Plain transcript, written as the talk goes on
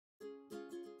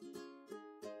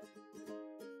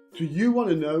Do you want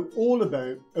to know all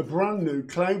about a brand new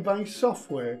cloud-based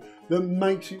software that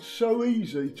makes it so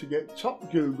easy to get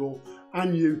top Google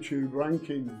and YouTube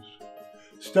rankings?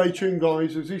 Stay tuned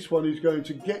guys, as this one is going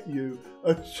to get you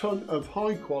a ton of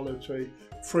high quality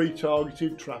free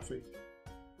targeted traffic.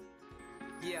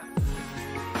 Yeah.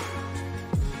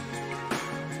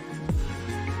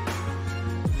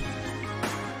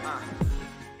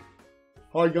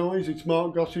 Hi guys, it's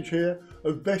Mark Gossage here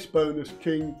of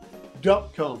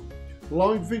bestbonusking.com.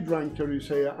 LiveVidRanker is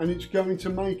here and it's going to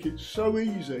make it so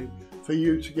easy for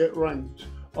you to get ranked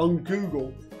on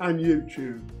Google and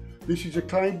YouTube. This is a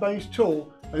cloud-based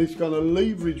tool and it's going to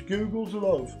leverage Google's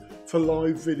love for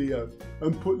live video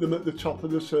and put them at the top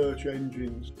of the search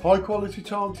engines. High quality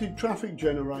targeted traffic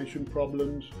generation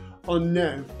problems are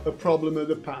now a problem of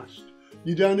the past.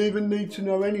 You don't even need to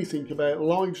know anything about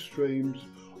live streams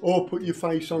or put your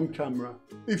face on camera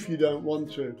if you don't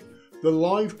want to. The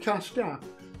LiveCast app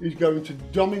is going to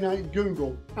dominate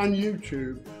Google and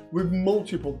YouTube with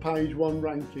multiple page 1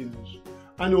 rankings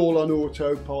and all on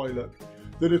autopilot.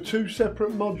 There are 2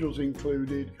 separate modules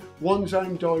included. One's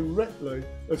aimed directly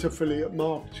at affiliate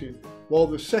marketing, while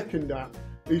the second app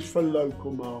is for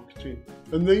local marketing.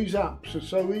 And these apps are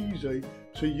so easy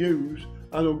to use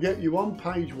and will get you on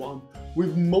page 1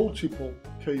 with multiple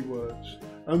keywords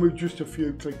and with just a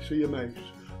few clicks of your mouse,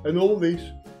 and all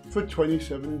this for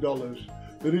 $27.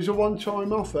 There is a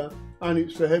one-time offer and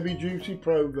it's the heavy duty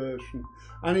pro version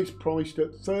and it's priced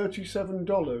at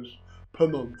 $37 per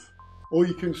month, or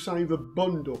you can save a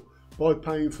bundle by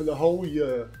paying for the whole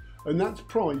year and that's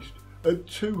priced at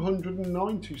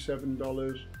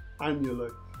 $297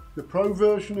 annually. The pro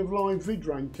version of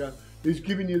LiveVidRanker is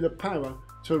giving you the power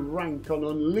to rank on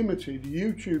unlimited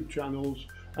YouTube channels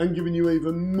and giving you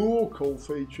even more cool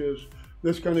features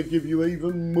that's going to give you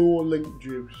even more link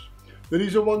juice. There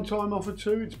is a one-time offer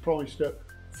too. It's priced at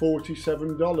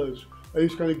 $47 and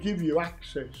it's going to give you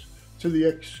access to the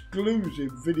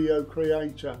exclusive video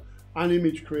creator and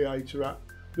image creator app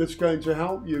that's going to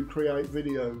help you create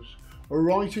videos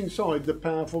right inside the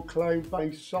powerful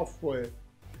cloud-based software.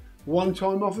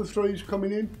 One-time offer 3 is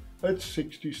coming in at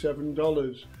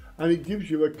 $67 and it gives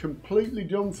you a completely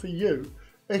done for you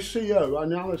SEO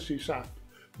analysis app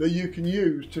that you can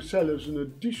use to sell as an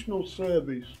additional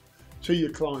service to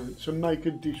your clients and make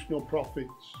additional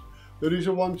profits. There is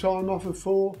a one-time offer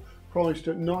 4 priced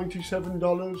at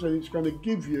 $97 and it's going to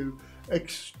give you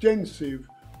extensive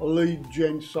lead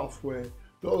gen software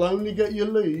that will only get you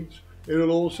leads. It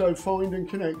will also find and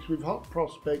connect with hot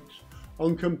prospects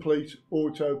on complete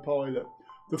autopilot.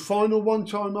 The final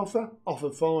one-time offer,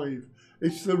 offer 5,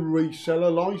 it's the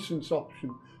reseller license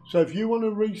option. So if you want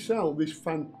to resell this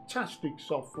fantastic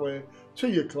software to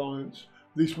your clients,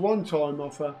 this one-time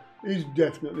offer is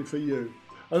definitely for you.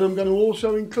 And I'm going to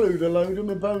also include a load of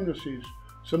my bonuses.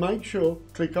 So make sure,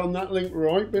 click on that link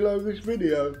right below this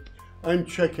video and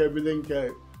check everything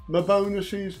out. My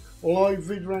bonuses,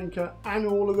 LiveVidRanker and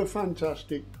all of the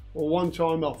fantastic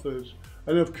one-time offers.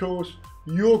 And of course,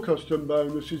 your custom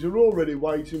bonuses are already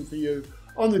waiting for you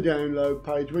on the download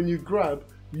page when you grab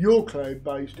your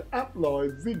cloud-based app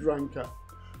LiveVidRanker.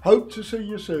 Hope to see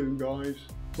you soon guys.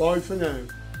 Bye for now.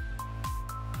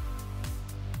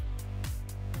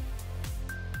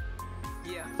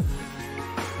 Yeah.